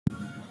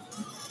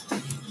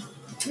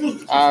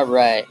All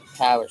right,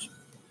 powers.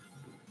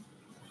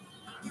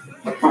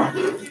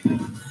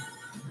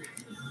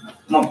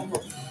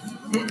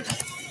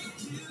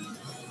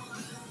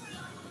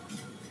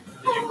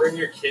 Did you bring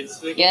your kids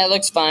to the game? Yeah, it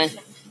looks fine.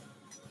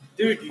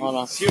 Dude, you Hold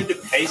on. you had to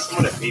pay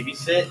someone to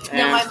babysit?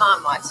 No, my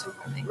mom watched him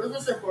coming. Where's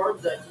Mr.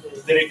 Barb's at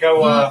today? Did it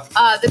go,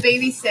 The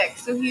baby's sick,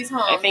 so he's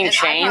home. Anything and I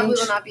probably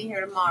changed? will not be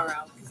here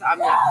tomorrow because I'm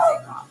not going to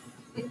take off.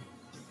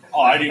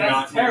 Oh, I did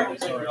not. Terrible.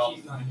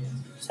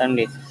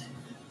 70.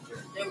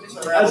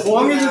 As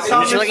long as it's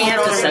not. You're looking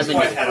at the 70.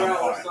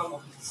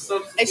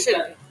 I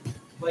should.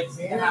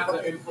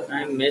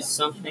 I missed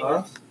something.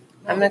 Huh?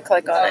 I'm going to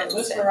click on it.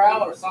 Mr.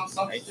 Al or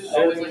something.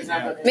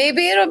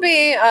 Maybe it'll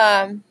be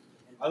I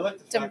like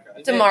the fact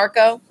that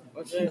DeMarco.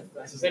 What's it?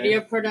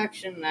 Video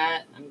production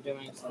that I'm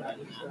doing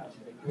something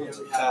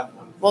now.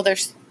 Well,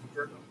 there's.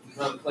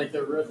 Like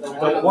the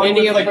one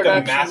Video with like the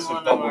production massive one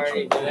I'm double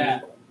already triple.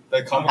 doing.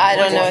 The comic I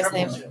don't book know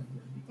one. his name.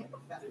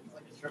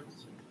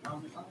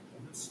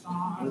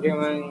 I'm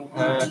doing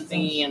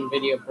thingy and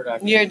video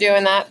production. You're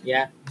doing that.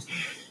 Yeah.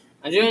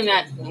 I'm doing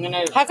that. I'm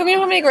gonna. How come you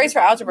don't have any grades for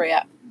algebra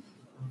yet?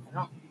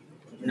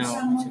 No,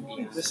 to be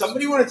honest. Does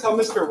somebody want to tell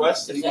Mr.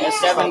 West that he A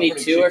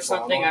 72 or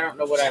something? I don't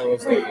know what I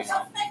was doing.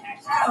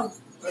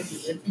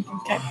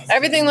 Okay.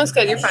 Everything looks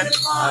good. You're fine.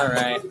 All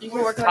right. You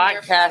can work on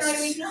your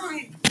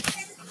Podcast.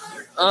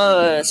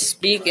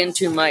 Speak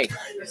into mic.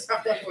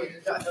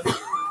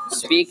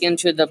 Speak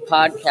into the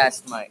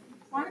podcast mic.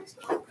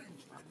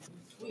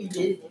 Speak.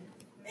 Yeah.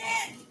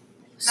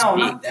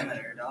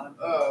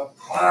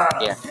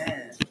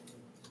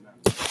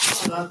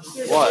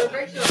 What?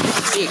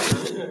 Speak.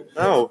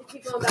 No.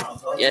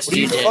 Yes, What are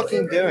you you did.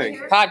 fucking doing?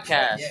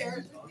 Podcast.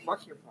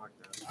 Fuck your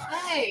podcast.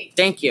 Hey.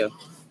 Thank you.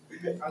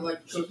 I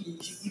like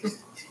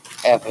cookies.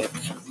 Epic.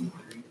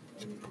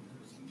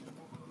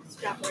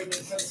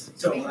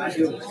 So what I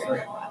do is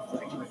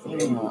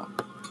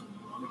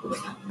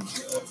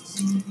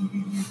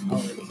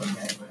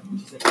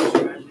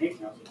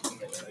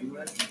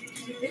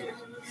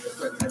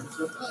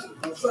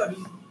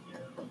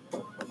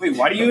Wait,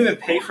 why do you even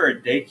pay for a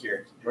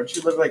daycare? Don't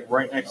you live like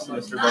right next to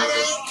Mr.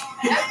 Burgers?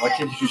 Why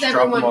can't you just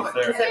drop them off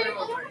there?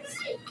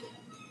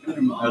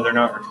 Oh, they're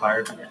not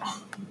retired.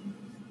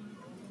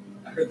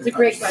 It's a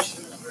great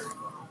question.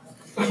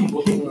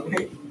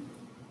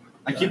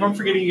 I keep on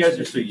forgetting you guys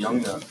are so young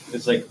though.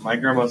 It's like my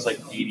grandma's like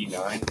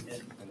 89,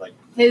 and like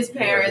His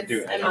parents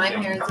and my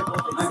parents are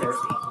both like 60.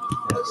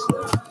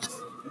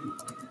 yes.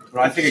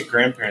 When I think of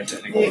grandparents, I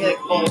think Yeah, of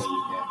like 80.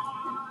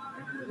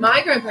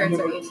 My grandparents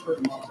are 80.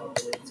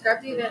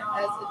 Scrap David as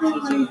a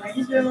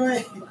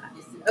teacher.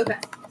 Okay.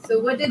 So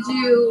what did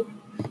you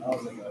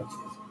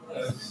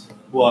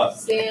What?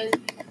 Sand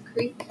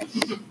Creek?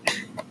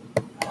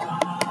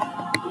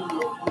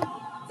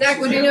 Zach,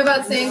 what do you know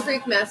about Sand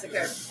Creek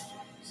Massacre?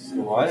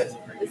 What?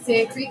 The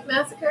Sand Creek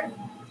Massacre?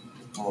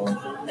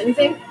 What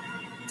Anything?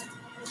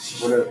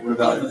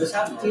 about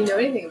it? Do you know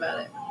anything about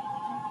it?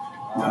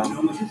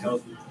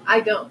 I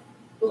don't.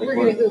 But Like we're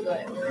what? going to Google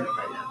it. We're going to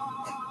find out.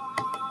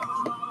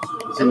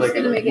 Was I'm it just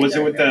gonna make it was it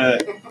darker. with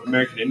the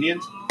American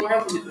Indians?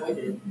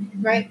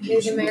 Right?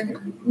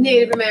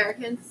 Native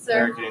Americans,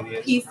 sir. American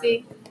Indians.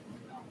 PC.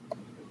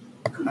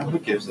 Who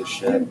gives a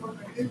shit?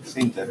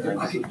 Same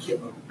difference.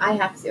 I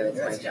have to. It's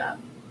my job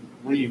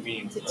What do you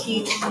mean? to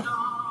teach.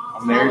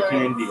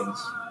 American Indians.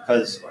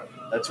 Because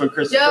that's what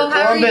Christopher Joe,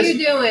 how are Columbus.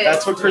 you doing?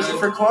 That's what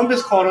Christopher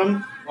Columbus called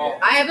them.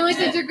 I haven't looked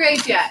at your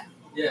grades yet.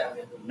 Yeah.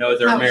 No,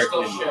 they're Oh,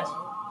 American Indians.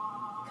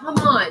 Come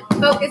on.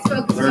 Focus,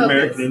 focus, They're focus.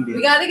 American Indians.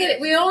 We gotta get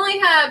it. We only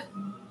have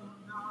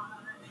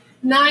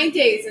 9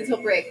 days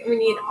until break. And we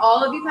need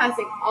all of you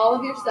passing all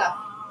of your stuff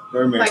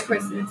They're by American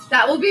Christmas. Indians.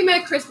 That will be my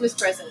Christmas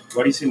present.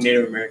 Why do you say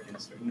Native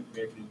Americans? They're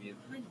American Indians.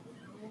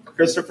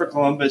 Christopher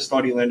Columbus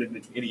thought he landed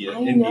in India.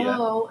 I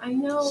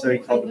know. So he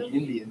called I them know.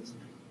 Indians.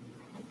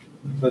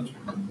 But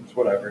it's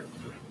whatever.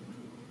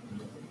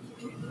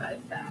 5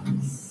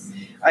 facts.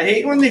 I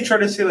hate when they try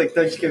to say like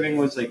Thanksgiving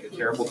was like a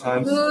terrible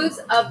time. Who's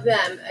of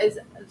them? Is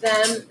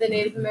them the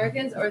Native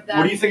Americans or them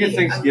What do you think of the,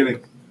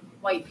 Thanksgiving?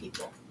 white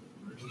people?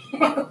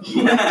 No,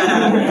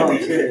 I'm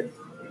kidding.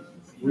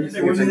 What do you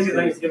think of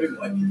Thanksgiving?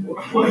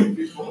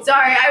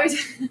 Sorry, I was.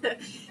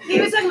 He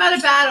was talking about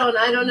a battle, and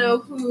I don't know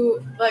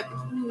who. Like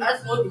who,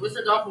 That's Logan.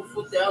 Mr. Doc will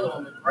flip the other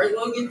one. Right,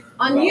 Logan?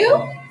 on you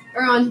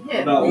or on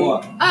him? About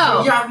what?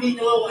 Oh, Y'all being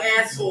a little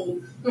asshole.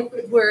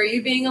 were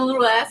you being a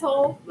little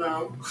asshole?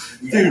 No.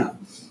 Dude,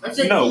 I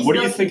said no, he's what do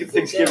you not think of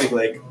flipped Thanksgiving? down.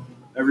 Like,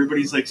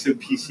 everybody's like so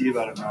PC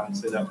about it now and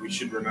say that we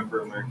should remember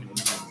American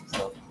Indians and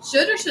stuff.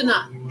 Should or should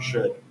not?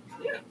 Should.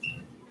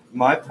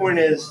 My point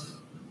is,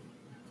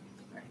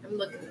 I'm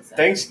looking this up.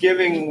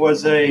 Thanksgiving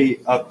was a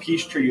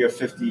peace treaty of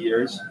 50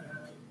 years.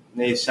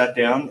 And they sat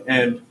down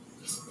and,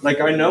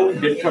 like, I know we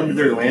did come to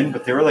their land,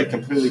 but they were like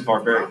completely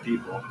barbaric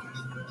people.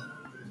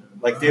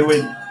 Like they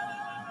would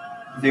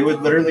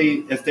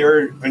literally, if they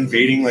were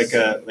invading like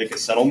a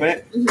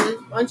settlement,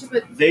 Mm-hmm. Why don't you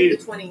put They'd-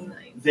 the 29?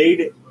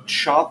 they'd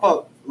chop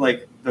up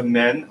like the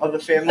men of the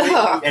family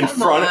Oh, in come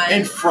front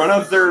on.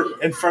 of their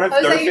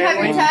Jose, you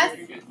have your family. test?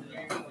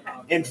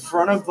 in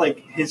front of like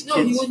his No,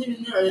 he kids, wasn't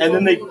even there. and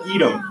then they eat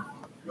them.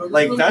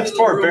 Like that's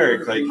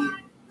barbaric.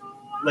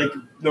 Like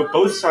no,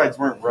 both sides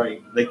weren't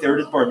right. Like they were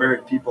just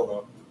barbaric people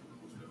though.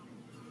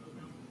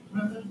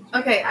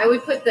 Okay, I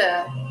would put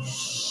the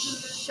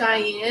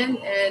Cheyenne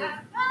and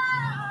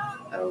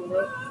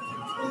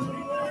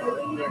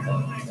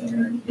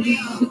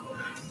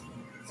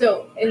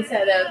so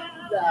instead of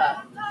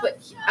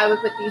I would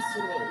put these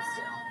two names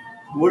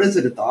too. What is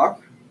it? A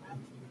dock?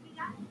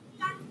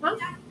 Huh?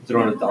 Is it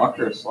on a dock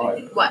or a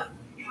slide? What?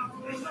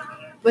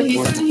 But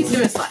he's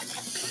doing a slide.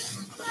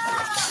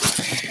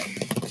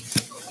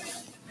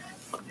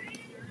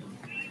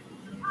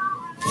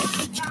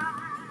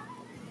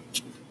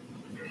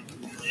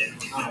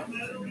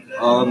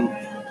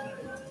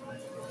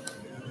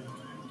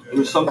 It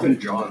was something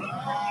John.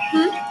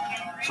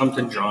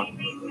 Something John.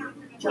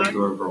 Like a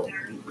girl.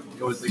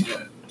 It was like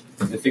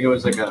I think it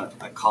was like a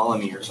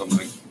colony or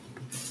something.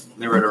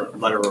 They were a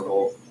letter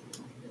revolt.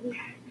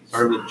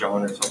 Started with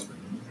John or something.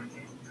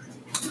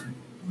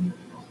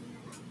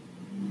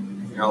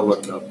 I'll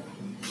look it up.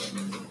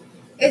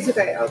 It's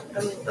okay.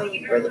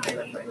 We're looking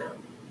up right now.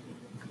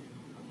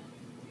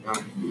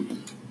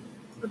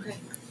 Okay.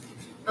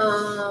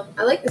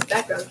 I like this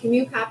background. Can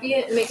you copy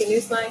it and make a new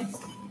slide?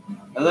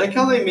 I like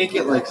how they make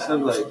it like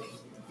some like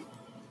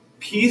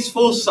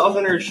peaceful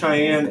Southerner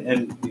Cheyenne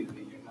and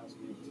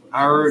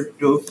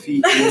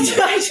Aradofi That's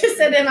what I Indians. just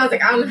said, and I was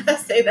like, I don't know how to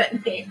say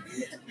that name.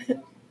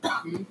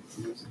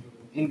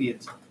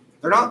 Indians.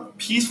 They're not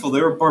peaceful.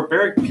 They were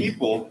barbaric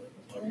people.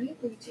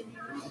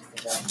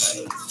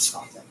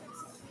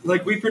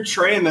 Like we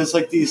portray them as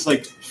like these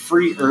like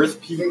free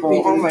Earth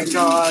people. Oh my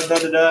God, da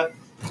da da.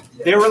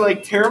 They were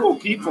like terrible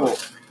people.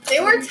 They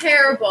were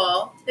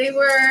terrible. They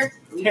were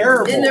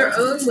Terrible. in their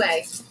own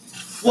way.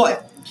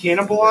 What?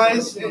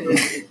 Cannibalize?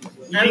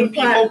 Eating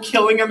people,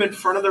 killing them in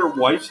front of their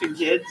wives and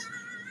kids?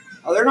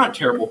 Oh, they're not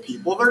terrible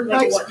people. They're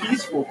nice,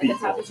 peaceful At the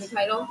top people. is your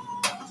title.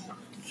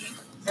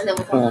 And then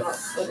we'll talk about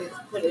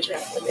what is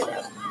that? Look it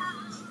up.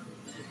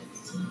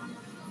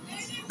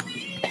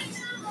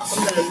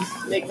 And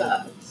then make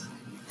the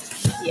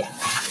yeah.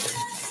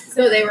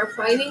 So they were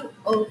fighting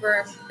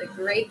over the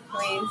Great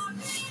Plains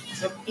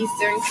of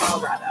eastern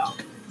Colorado.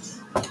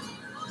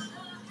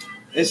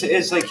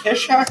 Is like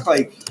Hishak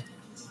like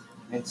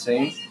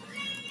insane?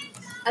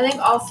 I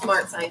think all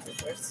smart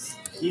scientists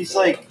are. He's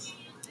like,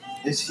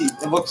 is he?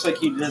 It looks like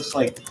he just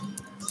like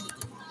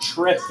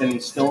tripped and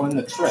he's still in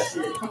the trip.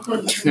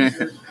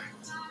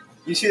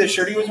 You see the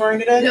shirt he was wearing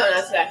today? No,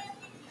 not today.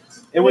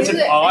 It was an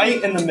eye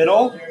in the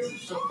middle,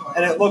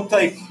 and it looked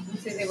like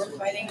So they were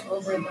fighting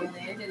over the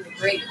land in the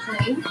Great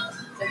Plains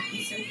of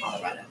eastern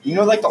Colorado. you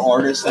know, like the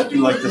artists that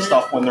do like the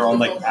stuff when they're on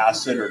like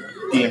acid or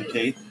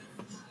DMT.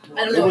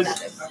 I don't know what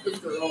that is.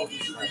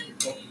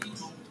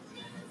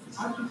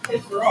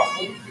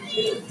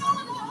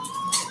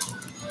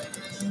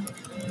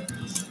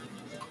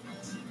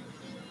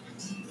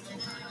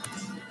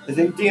 I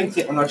think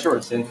DMT. I'm not sure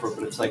what it stands for,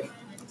 but it's like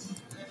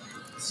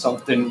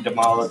something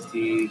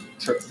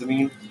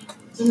tryptamine,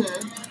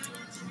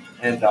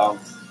 Mm-hmm. and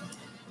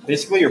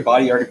basically your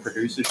body already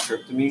produces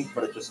tryptamine,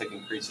 but it just like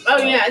increases. Oh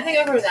yeah, I think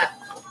I've heard that.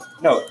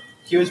 No,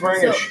 he was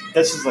wearing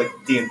this is like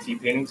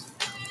DMT paintings.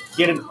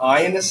 He had an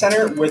eye in the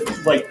center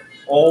with like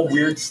all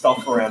weird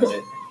stuff around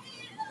it.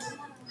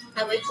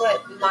 I like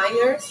what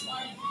miners,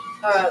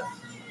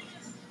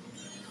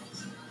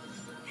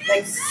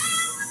 like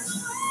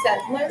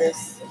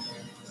settlers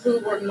who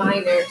were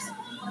miners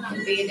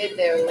invaded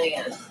their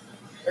land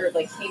or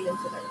like came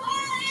into their land.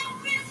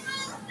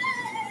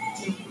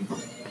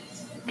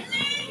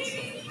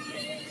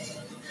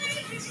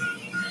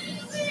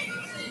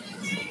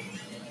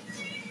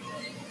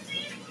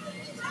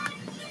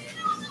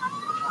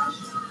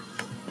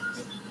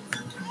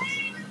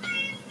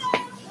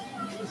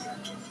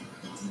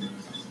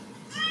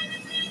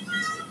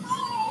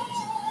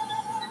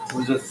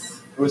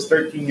 It was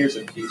 13 years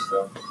of peace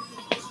though.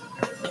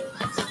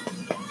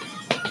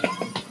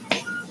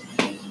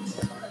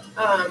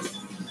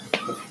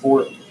 The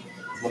fourth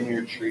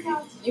 1-year treaty.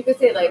 You could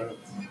say like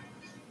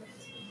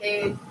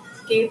they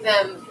gave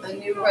them a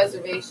new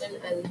reservation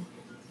and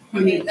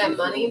paid them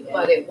money,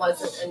 but it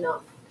wasn't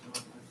enough,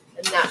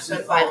 and that's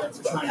when violence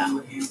broke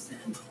out.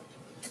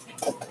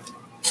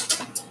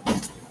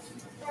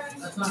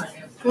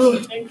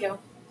 Thank you.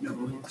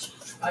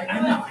 I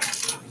know.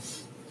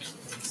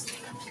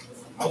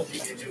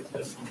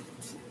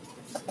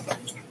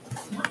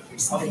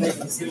 Discover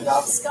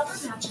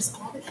matches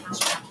all the cash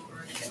back you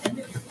earn at the end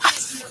of your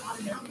first year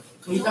automatically.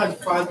 We got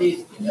 5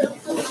 days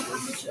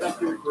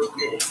after your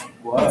birthday.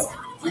 What?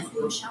 Plus,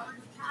 you'll shower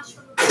with cash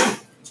from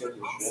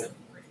the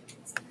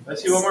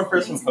Let's see one more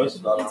person post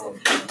about it.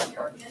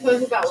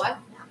 Post about what?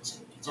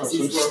 Oh,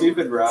 some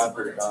stupid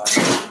rapper guy.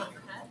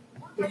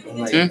 And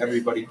like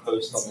everybody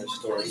posts on their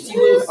stories.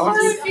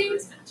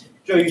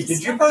 Joe,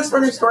 did you post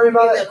on your story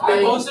about it?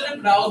 I posted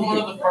it, but I was one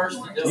of the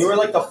first to do it. You were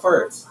like the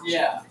first.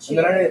 Yeah. And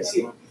then I didn't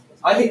see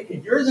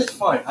it. Yours is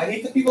fine. I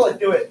hate the people that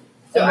do it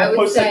So And I I would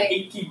posted say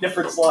 18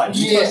 different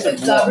slides. You Yeah. posted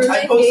the one. government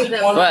I posted gave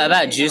them one. What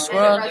about Juice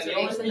WRLD?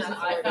 reservation, that's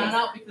I what found it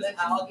out is. because That's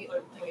Al like put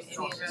an Indian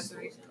sauces.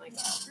 reservation like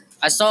that.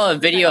 I saw a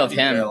video of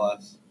Care him.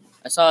 less.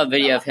 I saw a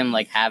video of him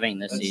like having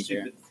the That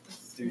seizure. stupid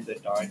dude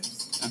that died.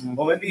 Mhm.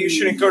 Well, maybe you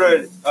shouldn't go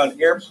to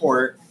an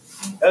airport.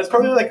 That's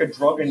probably like a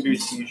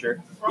drug-induced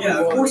seizure. Yeah,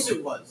 of course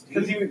it was.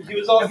 Because he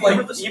was on Have you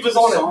ever he listened was to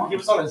a on song? he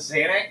was on a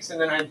Xanax, and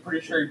then I'm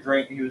pretty sure he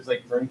drank. He was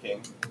like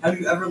drinking. Have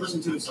you ever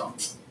listened to a song?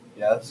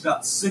 Yes. It's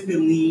got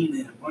Sipping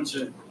and a bunch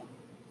of.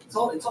 It's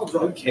all Who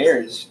drug.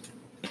 cares?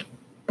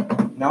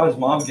 Now his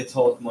mom gets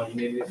all his money.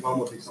 Maybe his mom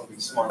will do something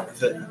smart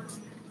with it.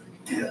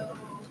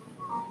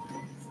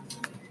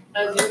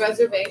 A new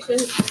reservation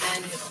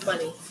and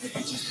money.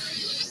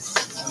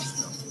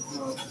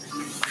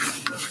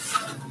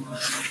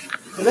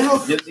 Who the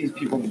hell gives these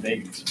people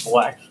names?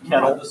 Black I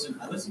Kettle.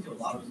 listen to a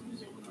lot of his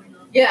music.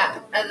 Yeah,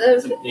 and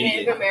those It's an idiot.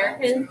 Native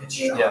American.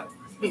 Yeah.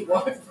 Wait,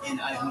 what?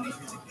 And I only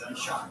hear the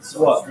gunshots.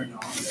 So What?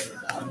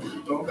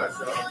 Dog got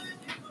shot.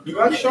 You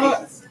got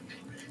shot?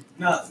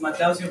 No, my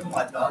dad was gonna put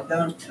my dog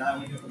down, and I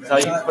only hear the Is that how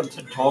you gunshot. put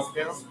the dog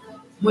down?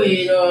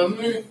 Wait a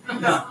minute.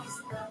 No,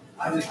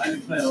 I just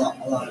play a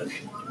lot of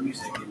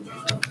music.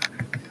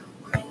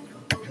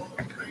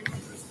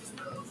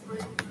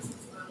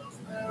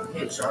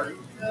 Hey, Charlie.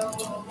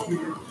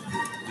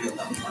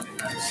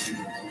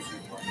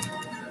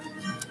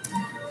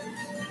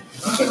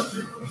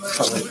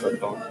 Probably for a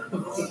dog.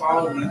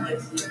 Not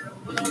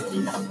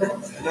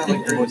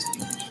like the most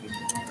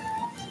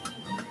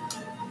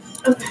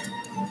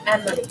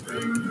And money.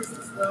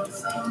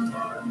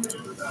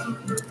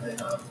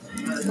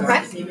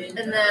 Okay.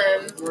 And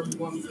then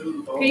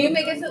can you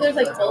make it so there's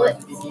like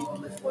bullets?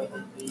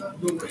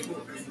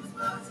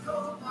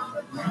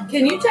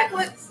 Can you check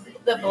what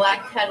the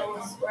black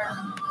kettles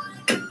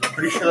were?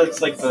 Pretty sure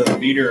that's like the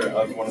leader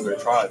of one of their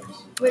tribes.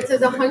 It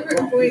says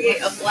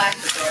 148 of black.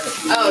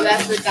 Oh,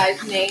 that's the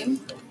guy's name?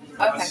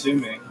 I'm Okay.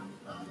 assuming.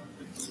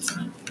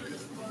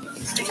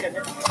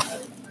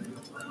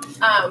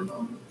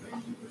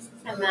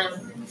 And then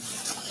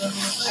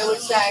I would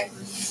say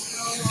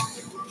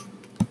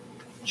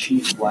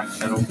Chief Black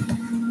Kettle.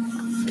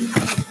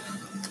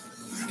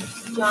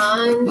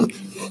 John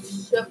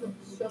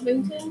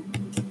Shovington.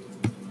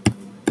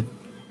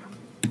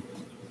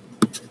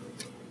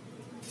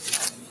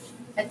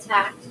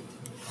 Attacked.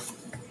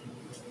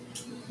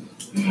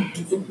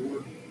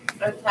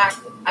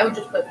 I would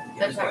just put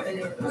attack the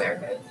Native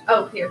Americans.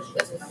 Oh, here.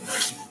 This is.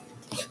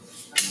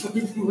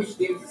 Which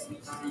game is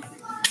this?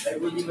 I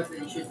really must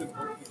have shit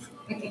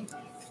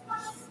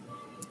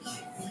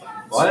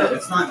What?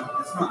 It's not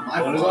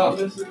my What fault. about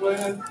this is what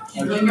happened?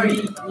 She's blaming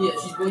me. Yeah,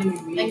 she's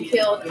blaming me. And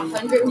killed Yeah,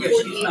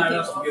 148 she's not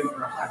enough to people. give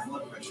her high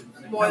blood pressure.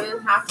 More than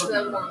half of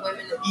them were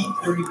women. Eat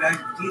 30 bags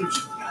of potato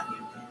chips, goddamn.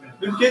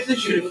 Who gives a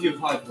shit if you have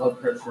high blood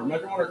pressure?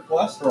 Imagine what her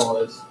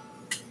cholesterol is.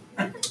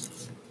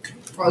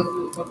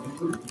 Probably fucking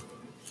food.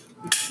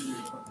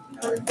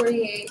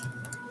 148.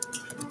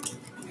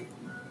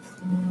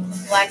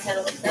 Black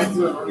kettle was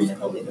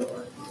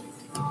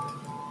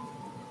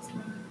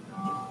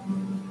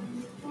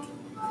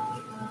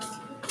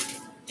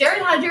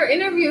Jared, how'd your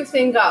interview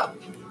thing go?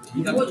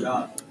 You got the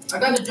job. I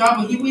got the job,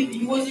 but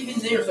he wasn't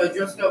even there, so I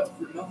dressed up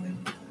for nothing.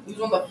 He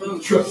was on the phone.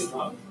 Dressed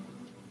up.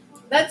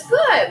 That's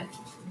good.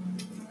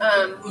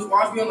 He was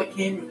watching me on the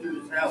camera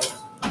through his house.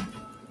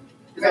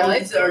 Really?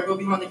 He said, go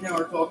behind the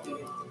camera and talk to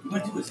me. You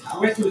went to his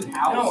house? Went to his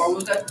house. No, I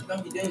was at the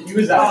Dunkin' Donuts. He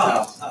was at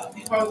his house.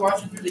 He's probably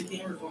watching through the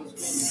cameras on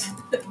his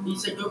phone. He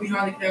said, go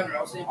behind the camera.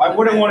 I'll say. I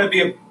wouldn't want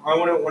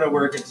to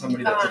work at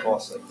somebody that's a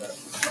boss like that.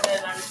 And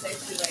then I would say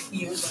too, like,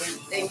 He was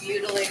they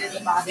mutilated the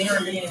body there,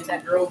 and man.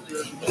 that girl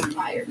was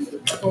fired.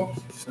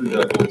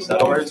 The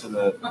settlers or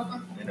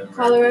the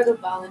Colorado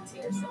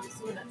Volunteers. So I'm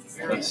assuming that's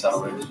the the same.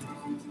 settlers.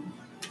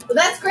 Well,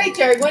 that's great,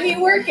 Jared. When are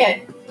you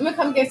working? I'm gonna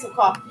come get some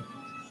coffee.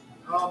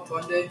 Oh,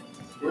 Monday.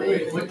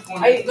 Wait, which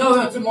one?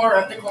 No, tomorrow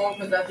I have to call him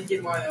because I have to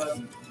get my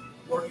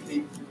work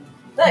date.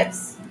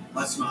 Thanks.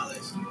 My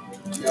smileys.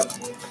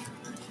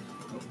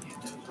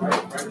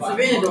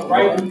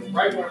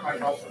 Right where my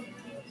girlfriend.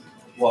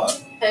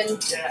 What?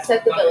 And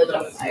set the village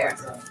on fire.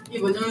 Yeah,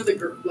 but none of the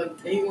girls, like,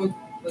 anyone,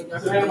 like,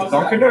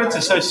 Dunkin' Donuts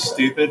is so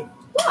stupid.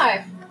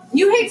 Why?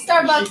 You hate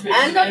Starbucks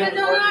and Dunkin'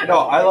 Donuts? No,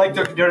 I like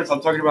Dunkin' Donuts. I'm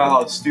talking about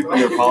how stupid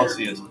their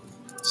policy is.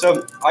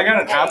 So I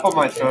got an app on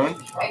my phone.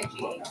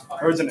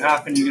 There was an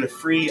app and you get a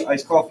free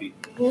iced coffee.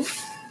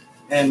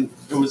 And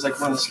it was like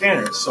one of the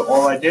scanners. So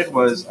all I did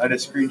was I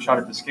just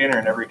screenshotted the scanner,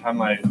 and every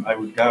time I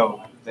would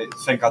go,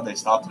 thank God they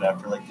stopped it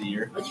after like the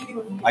year.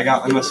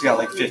 I must have got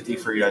like 50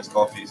 free iced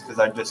coffees because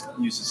I just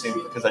used the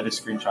same because I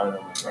just screenshotted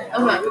it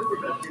on my phone.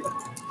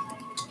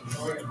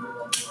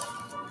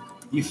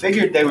 You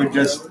figured they would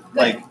just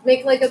like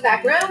Make like a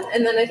background,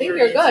 and then I think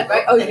you're good,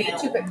 right? Oh, you need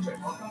 2 pictures.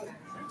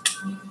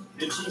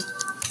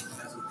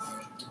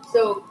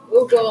 So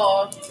we'll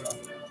go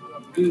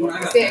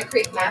Sand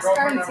Creek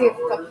NASCAR and see if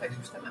a couple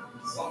pictures come out.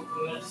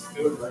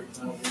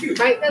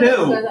 Right? That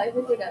looks good. I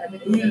think we got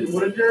everything.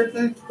 What did Jared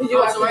think? Did you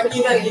watch So I the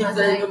came back in Last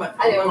today night? with my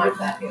I didn't phone watch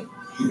that.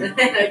 And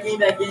then I came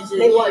back in. She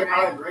They said, won, "You're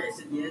right? out," right? I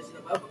said, "Yes." She's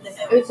like, "What the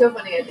hell?" It was so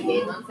funny at the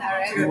game on Who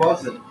Saturday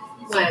was it?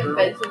 when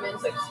Ben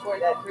Simmons like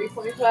scored that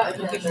 3-point shot, I and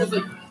think then she was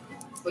like,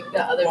 with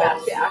the other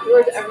basket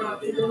afterwards, everyone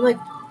was been like,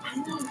 I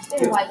don't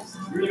understand why this is a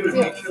big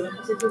deal. I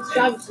said, his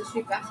job is to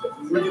shoot baskets.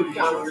 And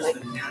John was like,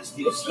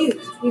 it's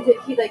huge.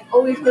 He like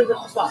always goes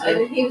up the spot.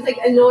 And he was like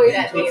annoyed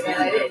at me that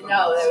I didn't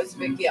know that it was a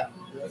big deal.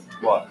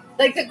 What?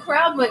 Like the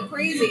crowd went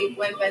crazy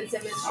when Ben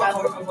Simmons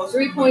shot the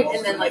 3-point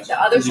and then like the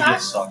other He shot.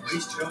 just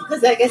sucks.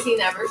 Because I guess he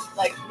never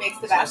like makes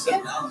the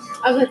basket.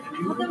 I was like, I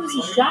thought that was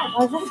a shot.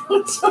 Why is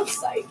everyone so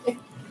excited?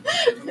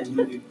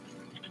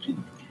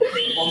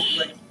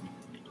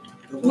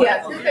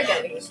 Yeah, it's perfect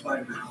ending.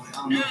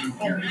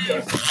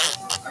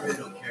 I really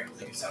don't care. I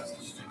think it sounds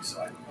interesting,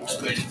 so I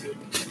explained it to him.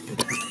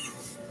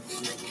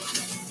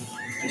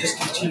 I just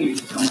continue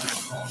to come to the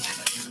call.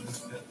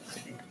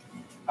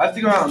 I have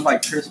to go out and buy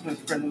Christmas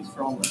presents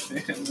for all my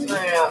family.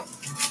 I know.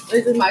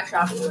 This is my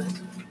shopping list.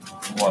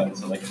 What?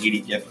 Is it like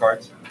 80 gift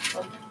cards?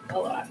 A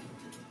lot.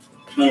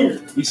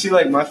 You see,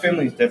 like, my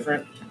family's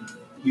different.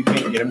 You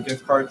can't get them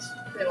gift cards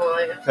They don't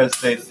like it. because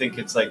they think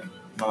it's, like,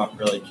 not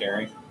really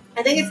caring.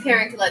 I think it's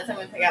caring to let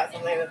someone pick out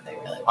something that they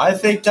really want. I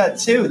think that,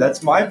 too.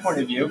 That's my point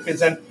of view, because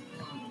then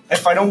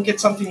if I don't get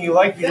something you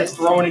like, you just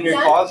throw it in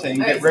your closet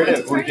and get rid of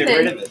it, or get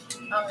rid of it.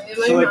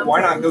 So, like,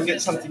 why not go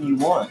get something you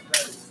want?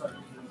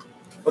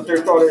 But their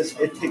thought is,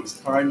 it takes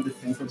time to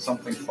think of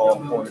something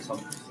thoughtful or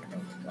something.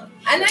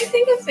 And I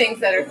think of things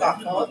that are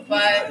thoughtful,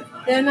 but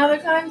then other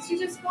times you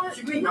just want.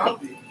 She may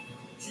not be.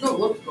 She don't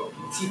look good.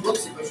 She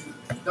looks it, but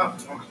she's not.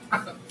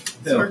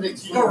 Yeah.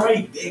 She's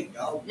already big,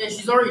 though. Yeah,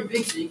 she's already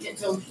big, so you can't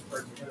tell she's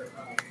pregnant.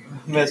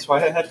 Miss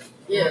Whitehead,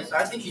 Yes,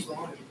 I think she's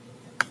lying.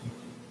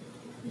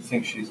 you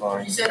think she's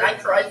lying? She said I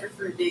cried for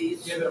 3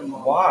 days. Give it a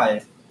moment.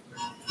 Why?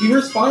 Be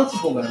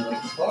responsible then,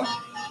 like the fuck?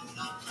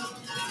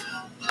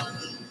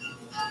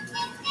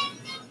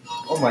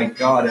 Oh my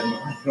god, and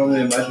I can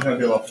only imagine how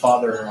good of a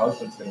father her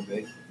husband's gonna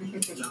be.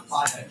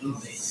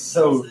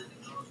 So,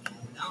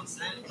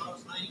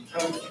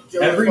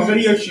 every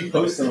video she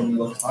posts on him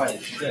looks high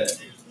as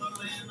shit.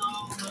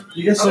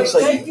 He just looks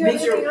like,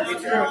 Make your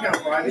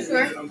account private.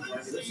 Sure.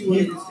 Let's see what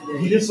it is today.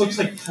 he just looks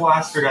like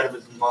plastered out of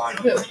his mind.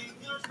 Who?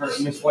 Or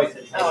Miss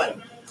Whitehead. Oh,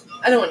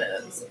 I don't want to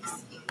know this.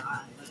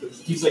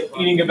 He's like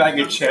eating a bag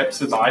of chips,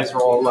 his eyes are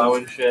all low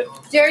and shit.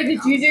 Jared,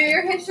 did you do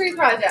your history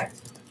project?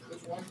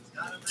 Which one?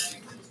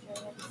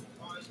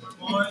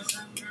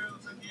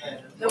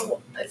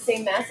 The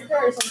same massacre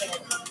or something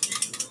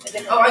else? A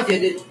different Oh, I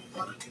did it.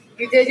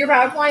 You did your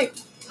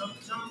PowerPoint?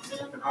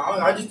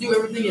 I just do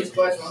everything in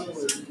class. I don't know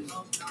what it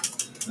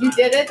is. You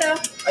did it though?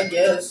 I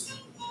guess.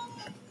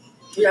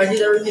 Yeah, I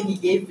did everything he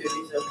gave to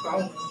me, so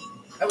probably.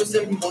 I was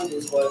 71 in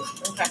his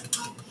class. Okay.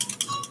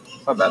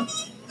 Not bad.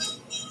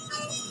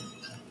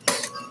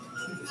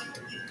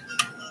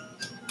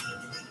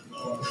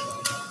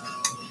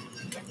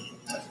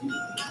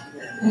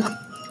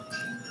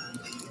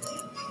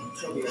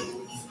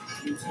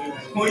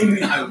 What do you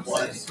mean I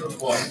was?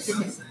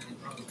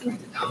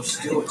 I'm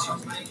still a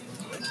child.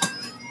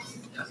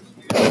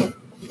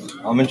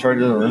 I'm in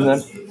charge of the room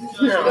then?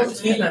 No.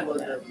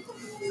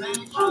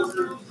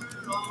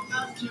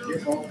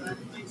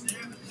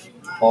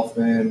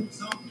 Hoffman,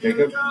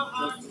 Jacob?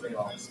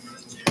 Oh.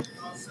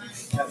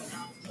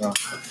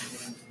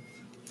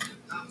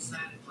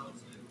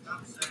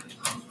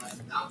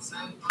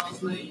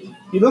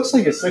 He looks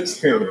like a sixth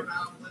grader.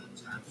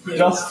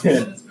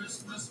 Justin.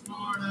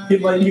 He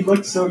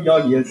looks so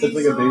young. He has such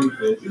like a baby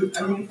face. Dude,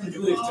 everyone from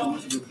Julius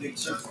Jones is a big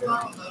sixth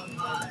grader.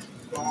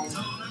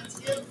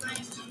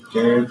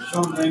 Jared.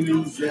 Sean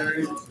Raymond,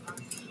 Jared,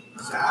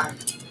 Zach.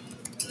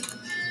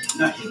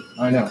 Nothing.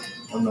 I know.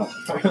 I'm not.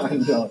 I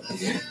know.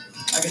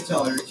 I can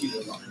tell every two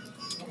of them.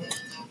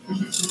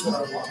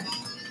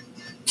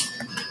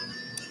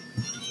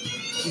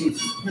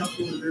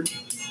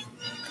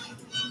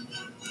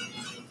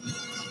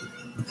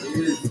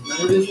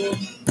 Remember this one?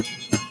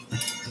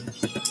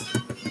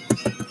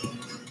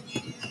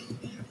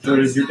 So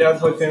does your dad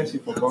play fantasy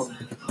football?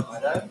 My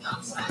dad?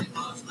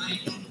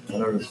 I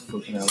was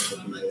flipping out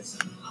with the days.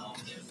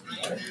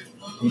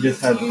 He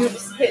just had. You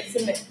just hit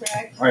submit,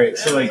 correct? Alright,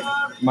 so like,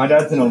 my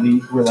dad's in a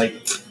league where like,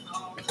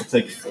 it's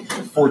like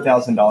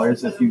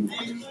 $4,000 if you.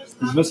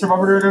 Does Mr.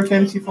 Robert do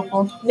fantasy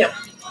football? No.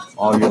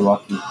 Oh, you're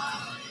lucky.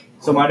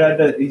 So my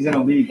dad, he's in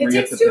a league It where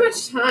takes too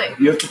much time.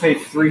 you have to pay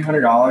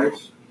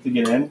 $300 to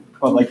get in,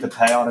 but like the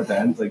payout at the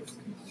end is like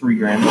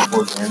 $3,000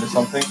 or $4,000 or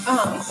something.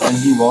 Uh-huh. And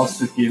he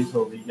lost his game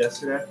to a league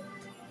yesterday.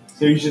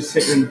 So he's just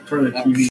sitting in front of the TV